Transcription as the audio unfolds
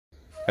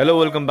Hello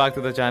welcome back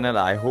to the channel.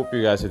 I hope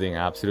you guys are doing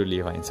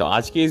absolutely fine. सो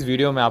आज के इस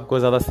video में आपको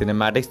ज़्यादा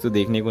सिनेमैटिक्स तो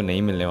देखने को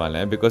नहीं मिलने वाला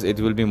है because it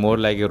will be more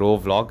like a row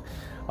vlog.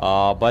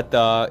 But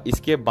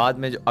इसके बाद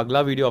मैं जो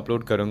अगला वीडियो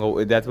अपलोड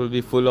करूँगा that will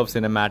be full of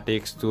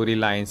cinematics, story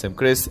lines, some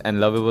crisp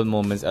and lovable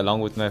moments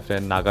along with my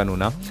friend Naga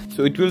Nuna.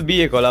 So it will be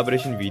A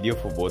collaboration video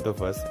for both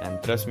of us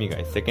and trust me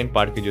guys, second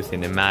part की जो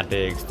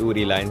cinematics,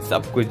 story line,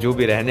 सब कुछ जो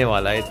भी रहने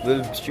वाला है it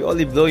will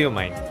surely blow your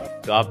mind.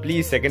 तो आप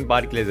प्लीज सेकंड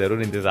पार्ट के लिए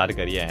जरूर इंतजार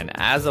करिए। And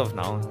as of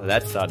now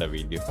let's start the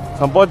video.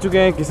 हम पहुंच चुके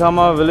हैं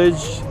Kohima village.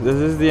 This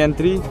is the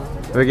entry,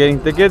 we are getting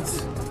tickets.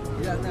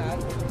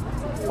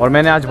 और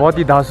मैंने आज बहुत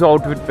ही धांसू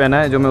आउटफिट पहना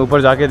है जो मैं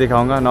ऊपर जाके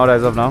दिखाऊंगा। नॉट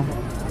एज ऑफ नाउ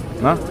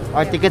ना।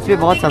 और टिकट्स भी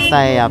बहुत सस्ता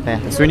है यहाँ पे,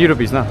 20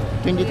 रुपीज़ ना,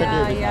 20-30।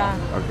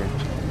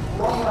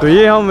 ओके। तो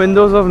ये हम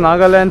विंडोज ऑफ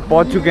नागालैंड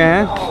पहुंच चुके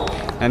हैं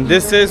and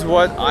this is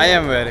what I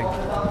am wearing.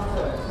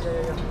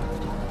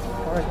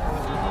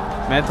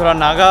 मैं थोड़ा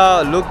नागा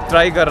लुक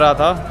ट्राई कर रहा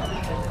था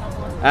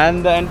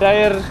and the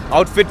entire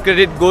outfit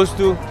credit goes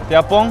to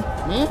Tyapong.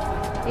 Me?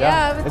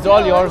 Yeah, it's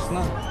all yours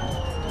ना।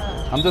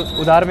 हम तो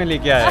उधार में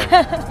लेके आए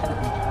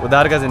हैं।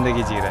 उधार का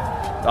जिंदगी जी रहे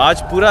हैं। तो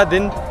आज पूरा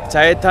दिन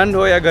चाहे ठंड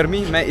हो या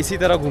गर्मी मैं इसी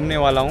तरह घूमने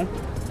वाला हूँ।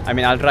 I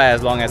mean I'll try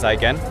as long as I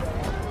can.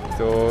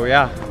 तो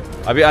या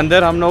अभी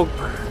अंदर हम लोग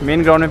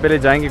मेन ग्राउंड में पहले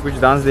जाएंगे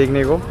कुछ डांस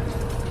देखने को।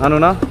 नानू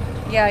ना?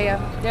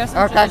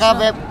 और काका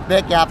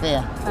बैक यहाँ पे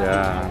है।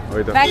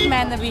 वही तो।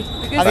 बैकमैन अभी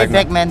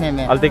बैकमैन है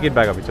मैं। I'll take it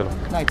back अभी, चलो।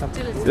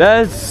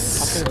 Let's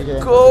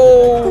go.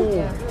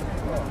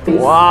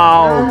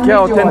 वाओ, क्या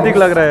ऑथेंटिक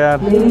लग रहा है यार।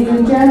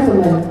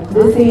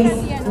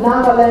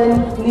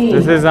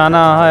 This is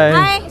Anna. Hi.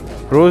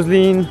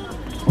 Rosaline,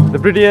 the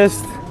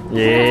prettiest.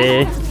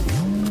 Yeah.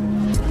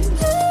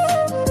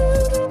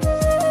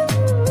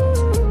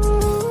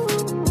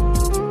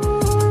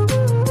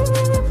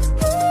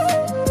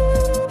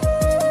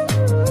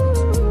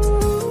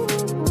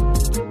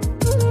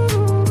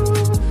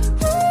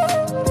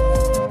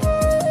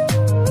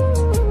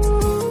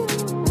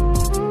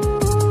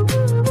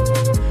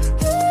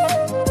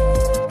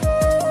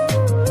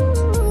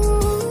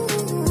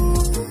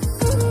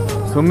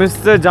 तो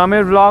मिस्टर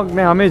जामिर व्लॉग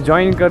में हमें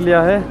ज्वाइन कर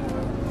लिया है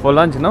फॉर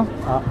लंच नो।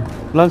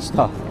 लंच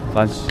था।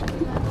 लंच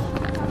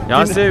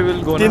यहाँ से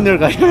विल गो डिनर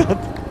का।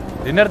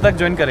 डिनर तक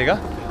ज्वाइन करेगा।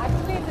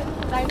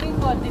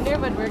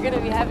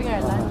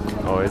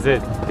 Oh is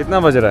it? कितना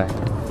बज रहा है?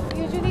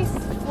 Usually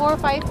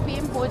 4-5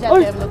 PM हो जाता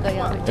है हम लोग का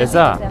यहाँ पे।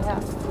 ऐसा?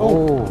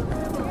 ओह,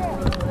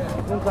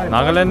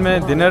 नागालैंड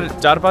में डिनर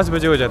 4-5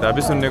 बजे हो जाता है,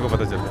 अभी सुनने को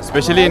पता चला,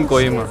 specially in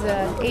Kohima.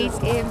 8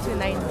 AM to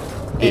 9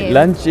 AM.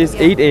 Lunch is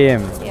 8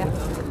 AM. Yeah.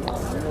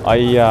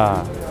 Aiah,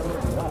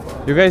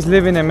 you guys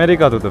live in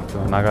America तो तब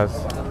तो Nagas.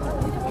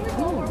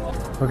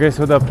 Okay,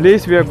 so the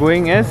place we are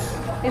going is?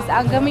 It's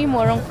Angami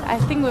Morong. I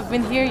think we've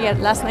been here yet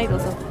last night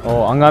also. Oh,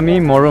 Angami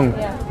Morong.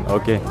 Yeah.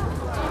 Okay.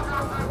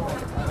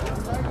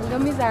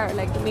 Angamis are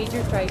like the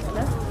major tribes,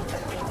 na?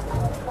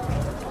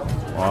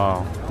 Wow.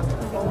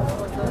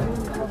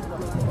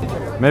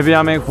 मैं भी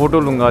यहाँ में एक photo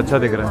लूँगा, अच्छा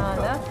दिख रहा है।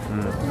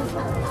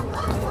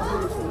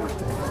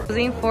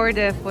 Using for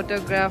the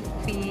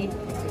photography,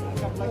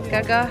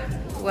 Gaga.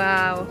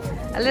 Wow,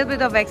 a little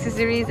bit of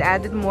accessories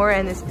added more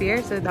and a spear,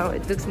 so now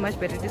it looks much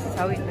better. This is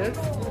how it looks.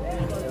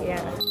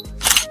 Yeah.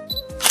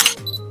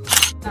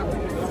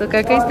 So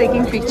Kaka is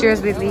taking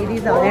pictures with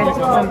ladies out there,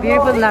 some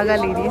beautiful Naga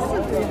ladies.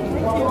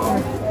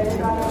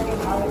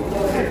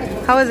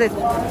 How was it?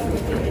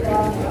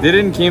 They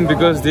didn't came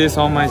because they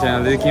saw my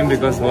channel. They came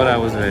because what I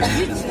was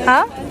wearing.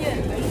 Huh?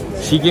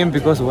 She came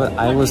because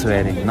what I was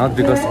wearing, not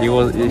because she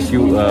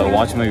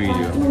watched my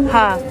video.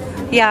 Huh.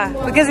 Yeah,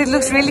 because it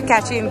looks really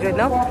catchy and good,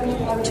 no?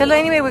 Chalo,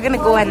 anyway, we're gonna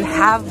go and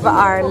have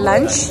our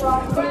lunch.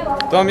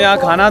 तो हम यहाँ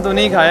खाना तो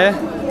नहीं खाए,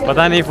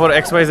 पता नहीं for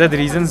XYZ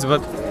reasons,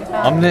 but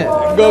हमने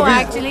No,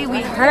 actually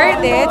we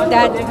heard it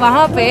that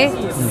वहाँ पे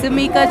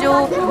सिमी का जो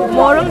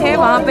मोरंग है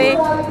वहाँ पे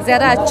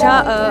ज़्यादा अच्छा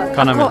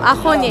खाना मिलता है।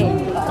 अखोने,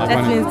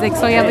 that means like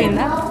soya bean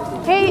ना?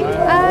 Hey,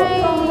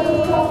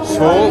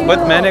 So,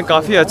 but मैंने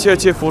काफ़ी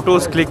अच्छे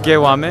फोटोज क्लिक किए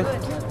वहाँ में।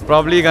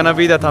 Probably gonna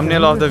be the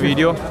thumbnail of the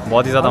video.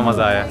 बहुत ही ज़्यादा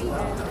मज़ा आया।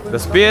 The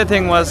spear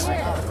thing was।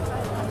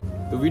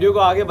 तो वीडियो को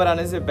आगे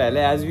बढ़ाने से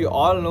पहले एज वी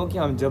ऑल नो कि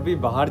हम जब भी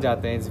बाहर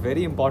जाते हैं इट्स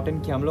वेरी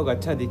इंपॉर्टेंट कि हम लोग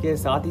अच्छा दिखे,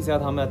 साथ ही साथ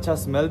हमें अच्छा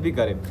स्मेल भी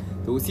करें।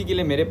 तो उसी के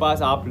लिए मेरे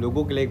पास आप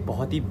लोगों के लिए एक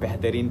बहुत ही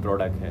बेहतरीन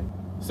प्रोडक्ट है।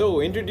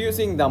 सो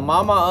introducing the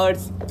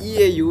Mamaearth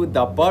EAU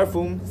the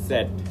perfume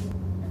set,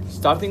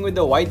 starting with the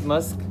white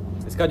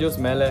Musk. इसका जो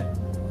स्मेल है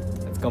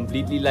इट्स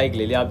कम्प्लीटली लाइक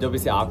ले लिया। आप जब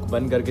इसे आँख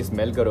बंद करके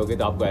स्मेल करोगे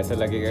तो आपको ऐसा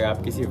लगेगा कि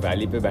आप किसी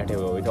वैली पे बैठे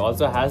हुए हो। It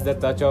also has the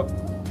touch of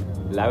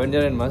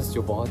lavender and Musk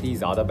जो बहुत ही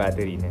ज़्यादा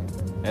बेहतरीन है।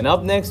 And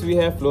up next we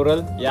have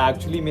floral. यह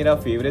एक्चुअली मेरा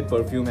फेवरेट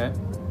परफ्यूम है।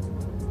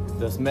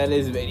 The smell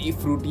is very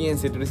Frooti and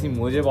सिट्रसी,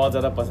 मुझे बहुत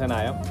ज़्यादा पसंद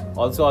आया।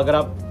 ऑल्सो अगर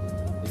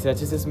आप इसे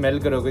अच्छे से स्मेल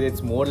करोगे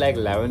it's more like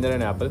lavender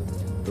and Apple.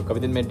 तो कभी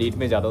दिन मैं डेट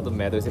में जाता हूँ तो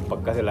मैं तो इसे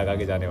पक्का से लगा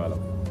के जाने वाला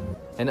हूँ।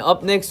 And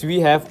up next we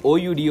have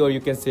OUD और यू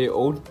कैन से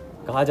ओड।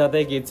 कहा जाता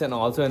है कि it's an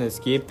also an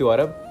escape to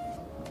अरब।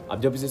 आप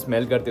जब इसे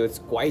स्मेल करते हो it's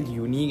quite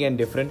unique and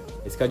different.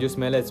 इसका जो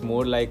स्मेल है इट्स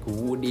मोर लाइक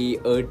वुडी,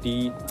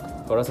 अर्टी,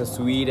 थोड़ा सा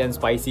sweet and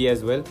spicy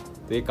as well.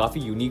 तो ये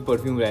काफ़ी यूनिक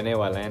परफ्यूम रहने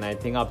वाला है एंड आई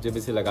थिंक आप जब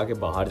इसे लगा के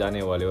बाहर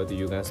जाने वाले हो तो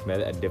you can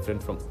smell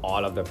different from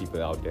all of the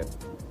people out there.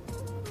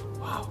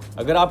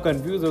 अगर आप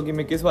कंफ्यूज हो कि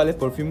मैं किस वाले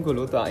परफ्यूम को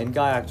लूँ तो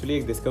इनका एक्चुअली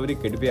एक डिस्कवरी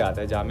किट भी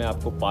आता है जहाँ में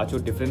आपको 5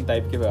 डिफरेंट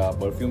टाइप के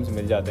परफ्यूम्स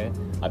मिल जाते हैं।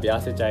 आप यहाँ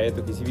से चाहे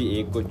तो किसी भी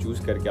एक को चूज़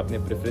करके अपने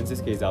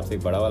प्रेफरेंसेस के हिसाब से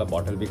एक बड़ा वाला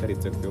बॉटल भी खरीद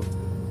सकते हो।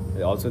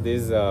 Also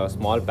this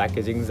small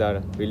packagings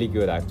are really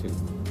good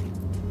actually.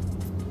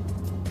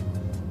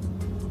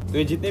 तो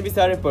ये जितने भी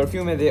सारे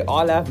परफ्यूम है they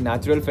all have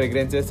natural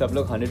fragrances, सब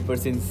लोग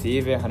 100%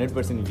 सेफ है,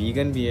 100%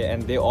 वीगन भी है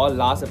and they all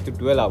last up to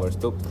 12 hours.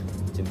 तो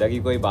चिंता की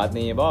कोई बात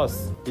नहीं है बॉस।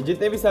 ये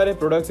जितने भी सारे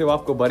प्रोडक्ट्स है वो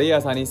आपको बड़े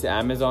आसानी से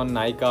अमेजॉन,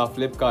 नाइका,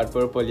 फ्लिपकार्ट,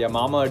 पर्पल या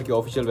मामाअर्थ की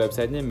ऑफिशियल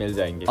वेबसाइट में मिल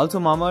जाएंगे। ऑल्सो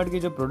मामाअर्थ के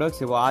जो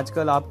प्रोडक्ट्स है वो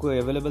आजकल आपको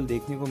अवेलेबल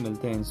देखने को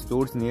मिलते हैं इन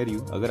स्टोर्स नियर यू।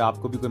 अगर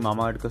आपको भी कोई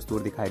मामाअर्थ का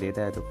स्टोर दिखाई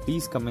देता है तो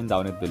please comment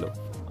down it below.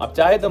 आप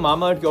चाहे तो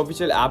मामाअर्थ के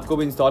ऑफिशियल ऐप को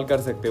भी इंस्टॉल कर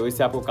सकते हो,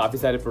 इससे आपको काफी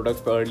सारे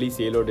प्रोडक्ट्स पर अर्ली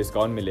सेल और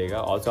डिस्काउंट मिलेगा।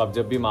 ऑल्सो आप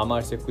जब भी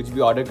मामाअर्थ से कुछ भी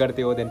ऑर्डर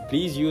करते हो then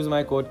please use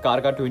my code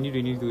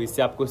KARKA2022,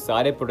 इससे आपको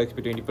सारे प्रोडक्ट्स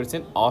पे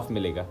 20% ऑफ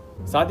मिलेगा।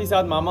 साथ ही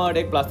साथ मामाअर्थ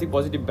एक प्लास्टिक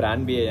पॉजिटिव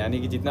ब्रांड भी है, यानी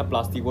कि जितना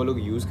प्लास्टिक वो लोग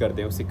यूज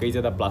करते हैं उससे कई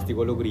ज्यादा प्लास्टिक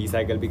वो लोग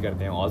रिसाइकल भी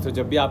करते हैं। ऑल्सो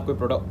जब भी आप कोई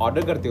प्रोडक्ट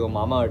ऑर्डर करते हो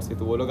मामाअर्थ से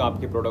तो वो लोग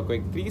आपके प्रोडक्ट को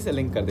एक फ्री से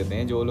लिंक कर देते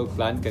हैं जो वो लोग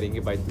प्लान करेंगे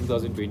bye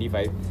 2025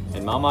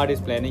 and Mamaearth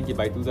is planning कि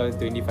bye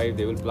 2025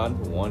 they will plant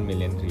 1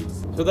 million trees।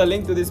 So the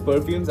link to these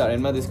perfumes are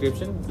in my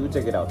description, do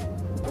check it out।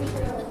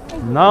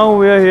 Now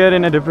we are here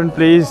in a different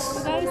place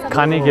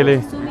खाने के लिए।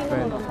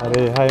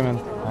 अरे hi man,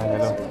 hi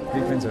hello,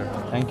 Big fan, sir.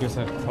 thank you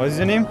sir। What is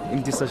your name?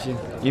 Imtisashi.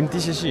 Imti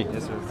Shashi?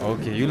 Yes, sir.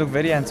 Okay, you look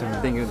very handsome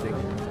man। Thank you, thank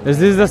you. Is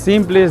this the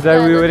same place that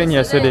we were in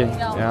yesterday?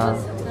 Yeah।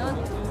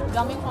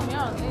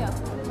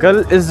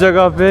 कल इस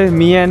जगह पे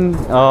me and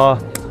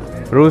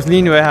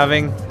Rosaline were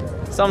having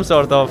some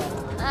sort of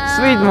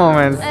sweet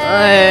moments।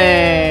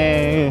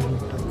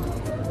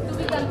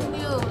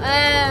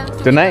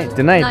 Tonight।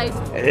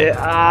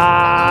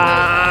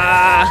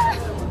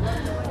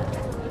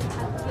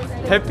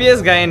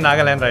 Happiest guy in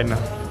Nagaland right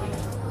now।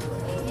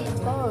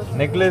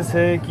 Necklace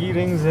है, की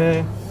rings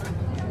है।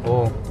 ओ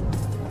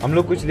हम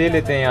लोग कुछ ले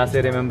लेते हैं यहाँ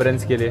से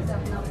रिमेम्बरेंस के लिए।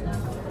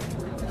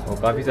 और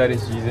काफ़ी सारी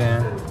चीज़ें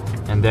हैं।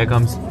 एंड देयर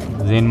कम्स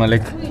ज़ैन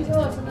मलिक।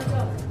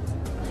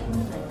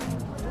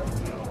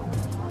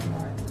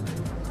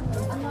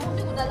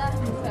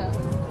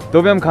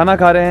 तो भी हम खाना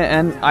खा रहे हैं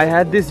and I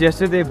had this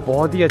yesterday,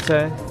 बहुत ही अच्छा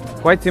है,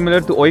 quite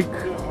similar to oic.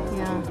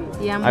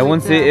 I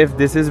won't say if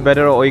this is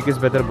better or oik is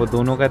better, but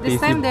दोनों का This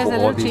taste time there's a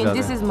बहुत little ही change.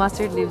 This ज़्यादा is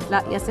mustard leaves.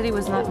 Yesterday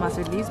was not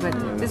mustard leaves, but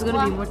this is going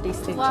to be more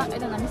tasty.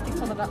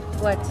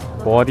 What?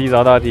 बहुत ही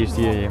ज़्यादा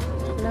tasty है ये।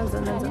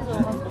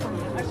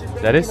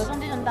 That is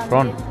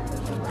prawn।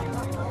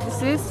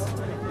 This is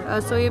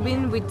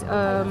soybean with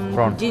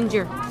Prawn।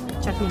 ginger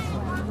chutney.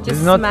 This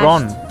is not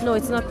prawn। No,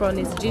 it's not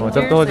prawn. It's Oh, ginger,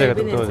 तब तो हो जाएगा,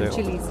 soybean, तब तो हो and some जाएगा।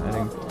 chilies. I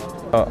think।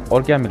 और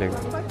क्या मिलेगा?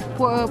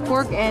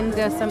 Pork and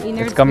some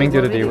innards. It's coming to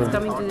the already. table। It's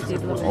coming to the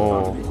table.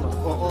 ओह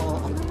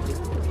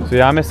तो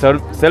यहाँ में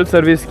सेल्फ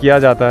सर्विस किया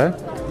जाता है,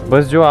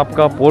 बस जो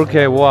आपका पोर्क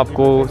है वो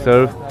आपको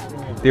सर्व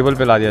टेबल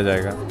पे ला दिया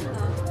जाएगा,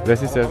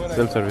 वैसी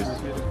self service.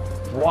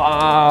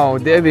 Wow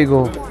there we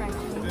go.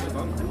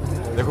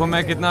 देखो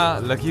मैं कितना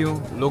लकी हूँ,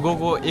 लोगों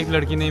को एक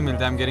लड़की नहीं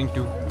मिलता, आई एम गेटिंग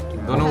 2,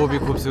 दोनों वो भी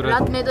खूबसूरत।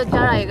 रात में तो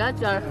 4 आएगा,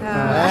 4।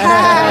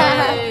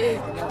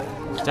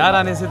 4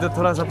 आने से तो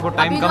थोड़ा सबको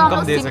टाइम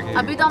कम दे सके।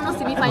 अभी तो हम लोग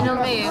सेमीफाइनल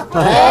में है।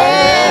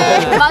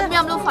 बाद में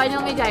हम लोग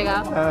फाइनल में जाएगा।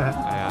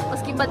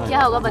 उसके बाद क्या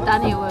होगा बता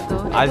नहीं हुआ तो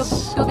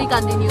टू बी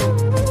कंटिन्यू।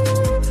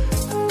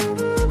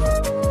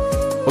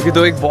 ओके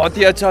तो एक बहुत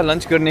ही अच्छा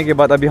लंच करने के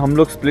बाद अभी हम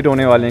लोग स्प्लिट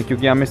होने वाले हैं,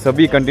 क्योंकि हमें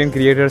सभी कंटेंट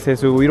क्रिएटर्स है,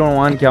 सो वी डोंट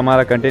वांट कि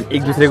हमारा कंटेंट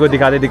एक दूसरे को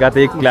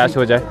दिखाते एक क्लैश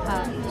हो जाए।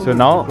 So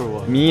now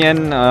me and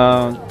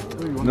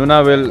Nuna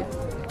will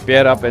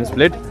pair up and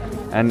split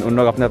and उन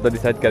लोग अपने अपना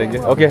डिसाइड करेंगे।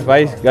 Okay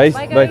bye guys,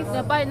 bye.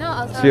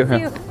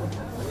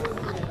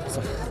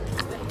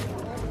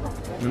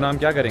 नूना हम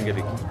क्या करेंगे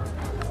देखिए।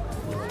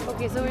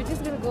 Okay, so we're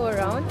just gonna go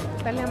around.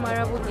 पहले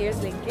हमारा वो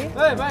gears लेंगे।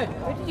 Where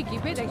did you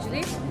keep it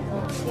actually?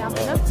 यहाँ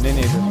पे ना?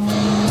 नहीं।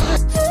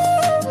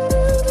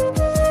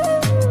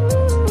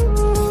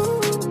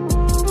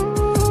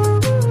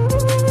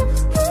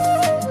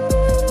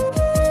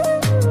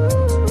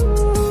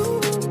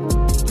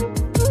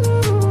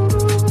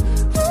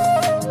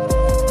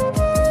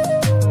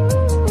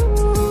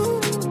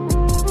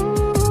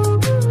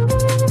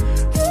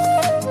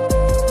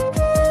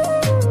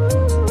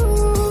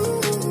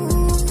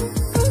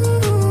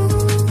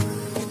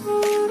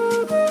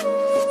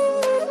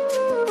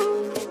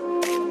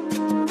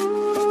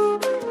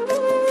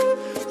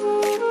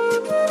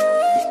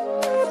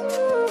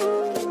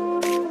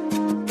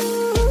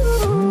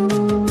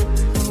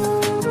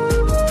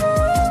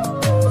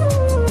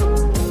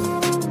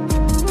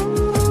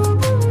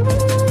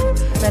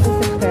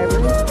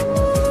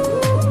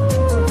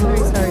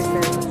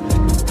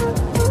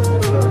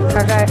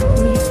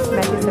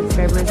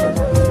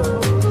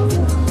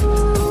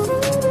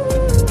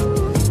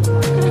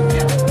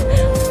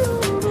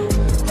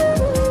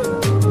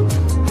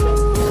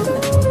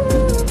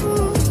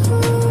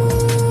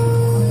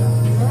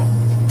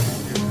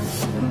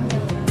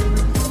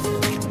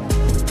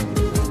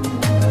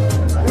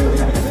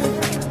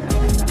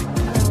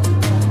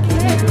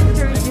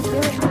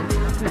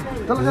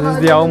 This is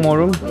the Ao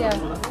room. Yeah.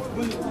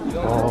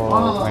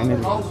 Oh,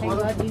 finally. Thank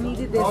God you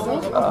needed this.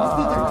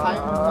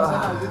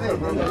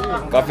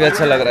 काफी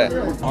अच्छा लग रहा है.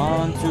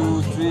 1,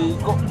 2, 3,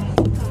 go.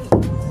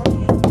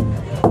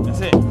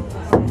 ऐसे.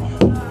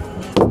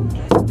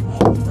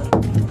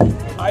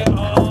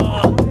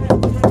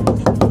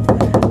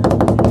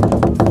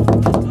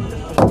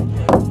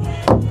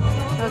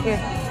 Okay.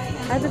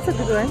 That's a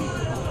good one.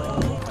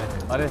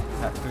 अरे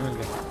मिल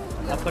गया.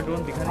 आपका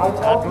ड्रोन दिखा नहीं,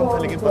 4 ड्रोन था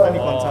लेकिन पता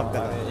नहीं कौन सा आपका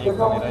था. एक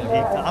तो मेरा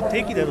एक था. आप थे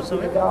किधर उस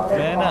समय?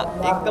 मैं ना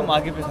एकदम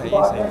आगे पे था ये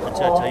सही.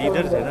 अच्छा अच्छा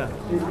इधर थे ना.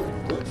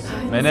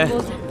 मैंने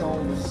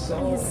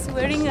He's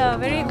wearing a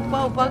very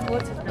wow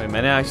coat.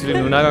 मैंने एक्चुअली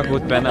नूना का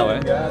कोट पहना हुआ है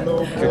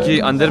क्योंकि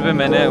अंदर पे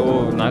मैंने वो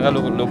नागा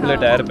लोकल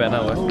अटायर पहना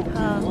हुआ है.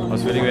 I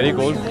was feeling very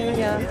cold.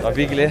 Yeah.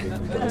 अभी के लिए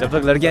जब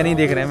तक लड़कियां नहीं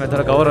देख रहे हैं मैं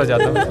थोड़ा कवर हो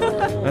जाता हूँ.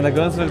 When the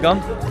girls will come,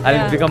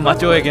 I'll become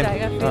macho again.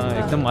 हाँ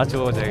एकदम macho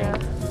हो जाएगा.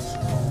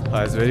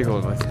 हाँ it's very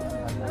cold.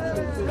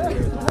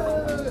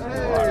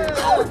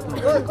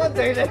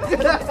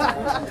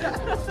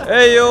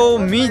 Hey yo,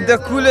 meet the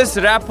coolest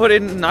rapper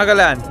in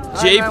Nagaland,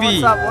 JP.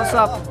 What's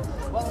up?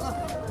 What's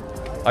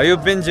up? How you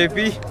been, JP?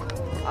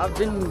 I've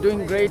been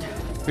doing great.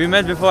 We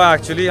met before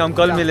actually. हम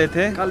कल मिले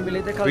थे. कल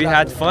मिले थे. We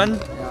had fun.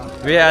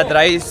 We had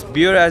rice,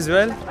 beer as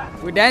well.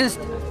 We danced.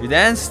 We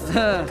danced.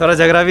 थोड़ा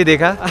झगड़ा भी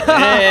देखा.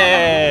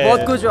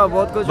 बहुत कुछ हुआ,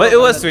 बहुत कुछ. But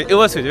it was sweet. It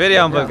was sweet. Very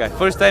humble guy.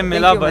 First time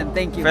मिला, you, but man.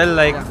 Thank you. felt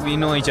like we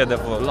know each other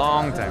for a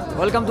long time.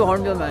 Welcome to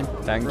Hornbill, man.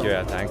 Thank you,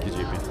 yeah. Thank you,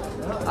 JP.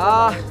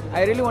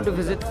 I really want to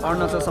visit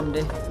Arunachali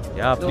someday.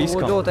 Yeah, please वो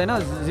come. जो होता है ना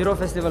Zero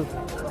Festival.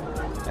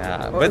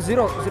 Yeah, Or but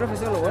Zero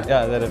Festival or what?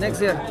 yeah, that is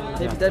Next year.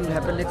 Maybe that will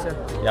happen next year.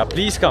 yeah,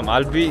 please come.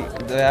 I'll be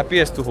the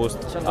happiest to host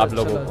आप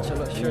लोगों को.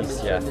 Chalo, Please, surely,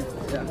 yeah. surely.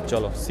 Yeah.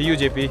 चलो, see you,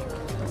 JP.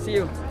 See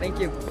you. Thank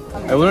you.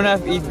 I wouldn't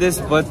have eat this,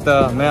 but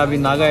मैं अभी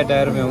Naga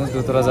attire में हूँ, तो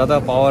थोड़ा ज़्यादा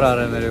पावर आ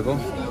रहा है मेरे को.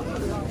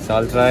 So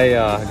I'll try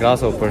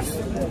grasshoppers.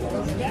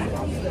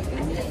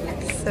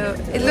 So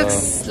it looks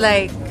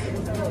like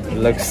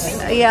Looks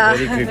yeah.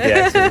 very creepy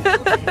actually.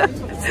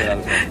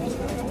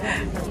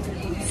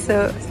 So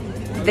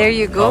there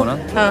you go. Oh, no?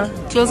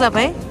 Close up,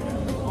 eh?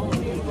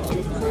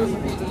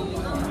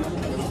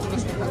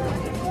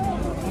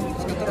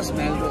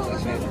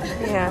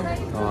 Yeah.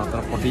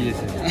 थोड़ा potty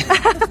जैसे.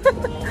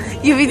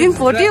 You eating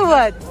potty or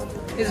what?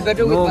 It's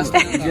better No, with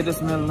pasta. get a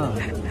smell now.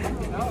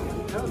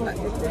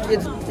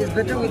 It's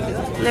better with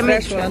Let me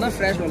fresh try. wala na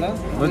fresh wala.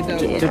 But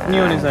chutney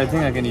on it, I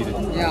think I can eat it.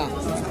 Yeah.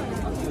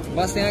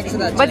 बस यहाँ के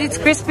साथ अच्छा. But it's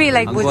crispy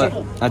like bhuji.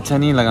 अच्छा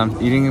नहीं लगा. I'm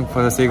eating it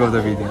for the sake of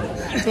the video.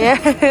 Yeah.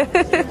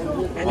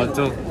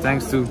 Also,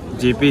 thanks to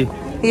JP.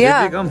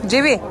 Yeah. JP, come.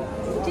 JB.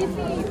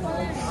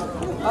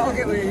 Oh,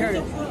 okay, we're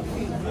here.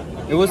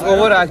 It was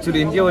over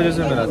actually. इनकी वजह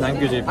से मिला. Thank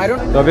you, JP. I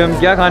don't. तो अभी हम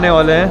क्या खाने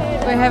वाले हैं?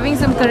 We're having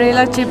some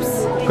Karela chips.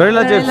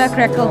 Karela chips? Karela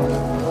crackle.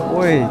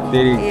 ओए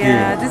तेरी की.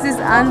 Yeah, this is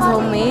An's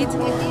homemade.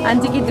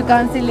 Auntie की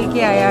दुकान से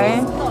लेके आया है.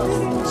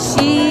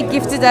 She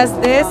gifted us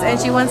this and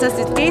she wants us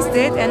to taste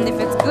it, and if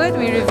it's good,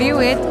 we review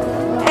it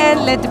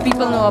and let the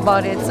people know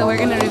about it. So we're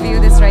gonna review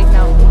this right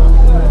now.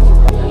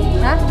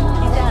 Huh?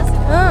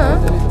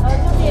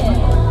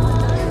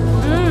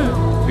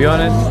 Be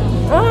honest.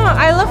 Oh,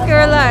 I love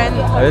Kerala and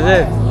Is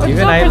it? it's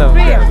Even so I love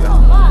crispy.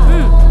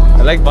 Kerala.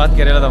 I like Bath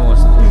Kerala the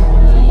most.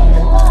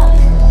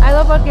 I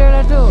love about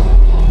Kerala too.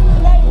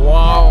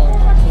 Wow.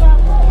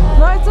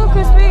 No, it's so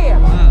crispy.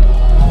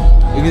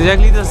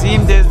 Exactly the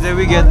same taste that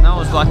we get now.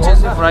 उसको अच्छे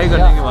से fry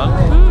करने के बाद.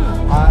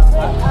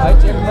 I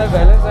checked my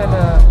balance and.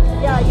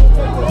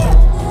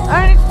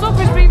 And it's so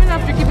crispy even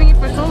after keeping it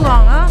for so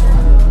long, huh?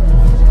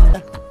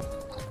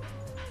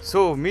 So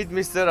meet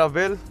Mr.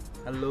 Abel.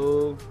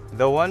 Hello.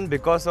 The one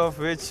because of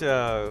which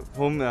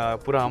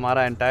पूरा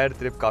हमारा entire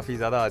trip काफ़ी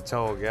ज़्यादा अच्छा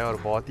हो गया और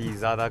बहुत ही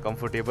ज़्यादा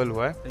comfortable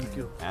हुआ है. Thank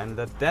you. And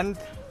the 10th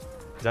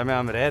जहाँ में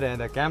हम रह रहे हैं,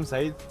 the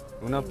campsite.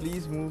 Una,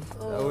 please move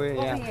away.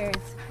 Yeah.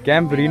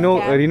 Camp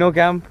Reno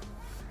Camp.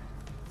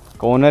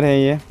 Owner है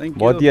ये.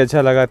 बहुत ही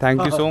अच्छा लगा.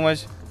 Thank you so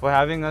much for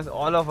having us,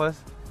 all of us.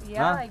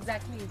 Yeah,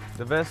 exactly.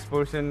 The best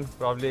person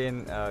probably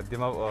in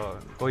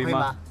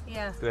Kohima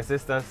Yeah. to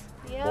assist us.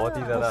 बहुत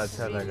ही ज़्यादा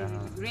अच्छा लगा.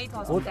 Great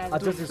बहुत hospitality.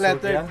 अच्छे से सो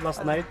गया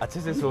last night. अच्छे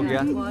से सो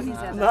गया. बहुत ही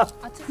ज़्यादा.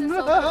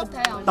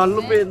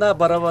 ताल्लुक भी इतना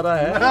बड़ा बड़ा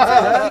है.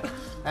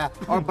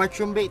 और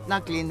बाथरूम भी इतना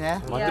क्लीन है.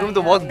 बाथरूम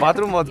तो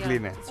बाथरूम बहुत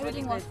clean है.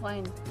 Everything was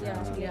fine.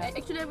 Yeah.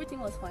 Actually, everything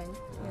was fine.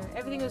 Yeah,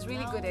 everything was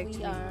really good We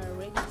actually. are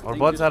ready. और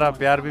बहुत सारा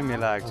प्यार भी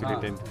मिला actually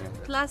tent में.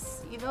 Plus,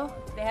 you know,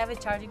 they have a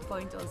charging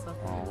point also.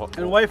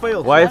 And Wi-Fi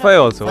also. Wi-Fi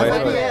also. That's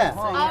Wi-Fi. idea.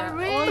 Are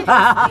really?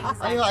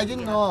 I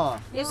didn't know.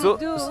 Yes, So, we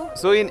do.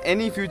 so in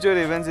any future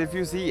events, if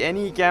you see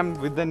any camp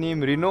with the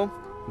name Reno,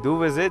 do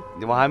visit.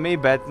 वहाँ में ही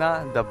बैठना.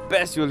 The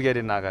best you'll get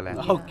in Nagaland.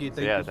 Okay,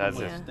 thank Yeah, you so that's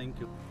much. it. Thank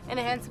you. And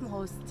a handsome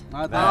host.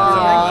 Thank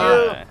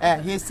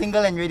you. He's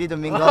single and ready to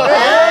mingle.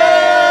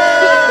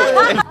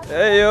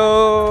 Hey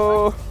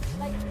yo!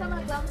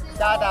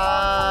 Tada!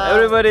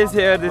 Everybody's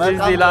here. This is the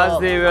Welcome last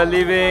to- day. We are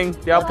leaving.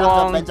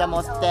 Tiapong,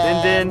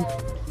 Tintin,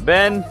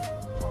 Ben.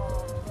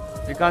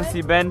 You can't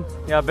see Ben.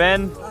 Yeah,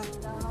 Ben.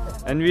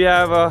 And we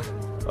have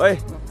Oi,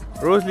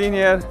 Rosaline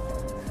here.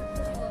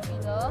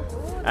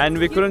 And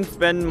we couldn't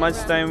spend much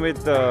time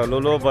with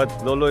Lolo, but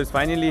Lolo is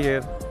finally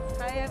here.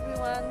 Hi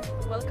everyone,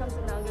 welcome to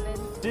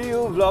Nagaland. See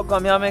you. Vlog को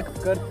हम यहाँ में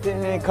करते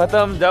हैं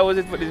खत्म. That was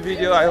it for this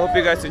video. I hope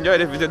you guys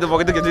enjoyed it. If you did, don't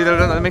forget to give this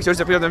video a make sure to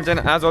subscribe to the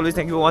channel. As always,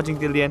 thank you for watching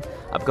till the end.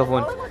 आपका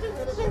phone.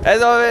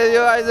 As always,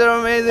 you guys are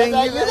amazing.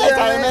 You guys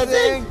are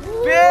amazing.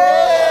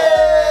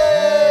 Peace.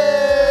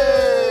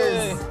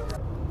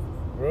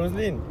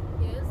 Rosaline,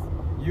 Yes?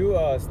 you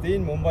stay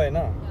in Mumbai, na?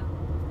 Yeah.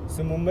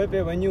 So Mumbai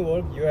pe when you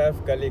work, you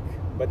have colleague.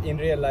 But in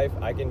real life,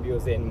 I can be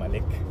Hussein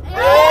Malik.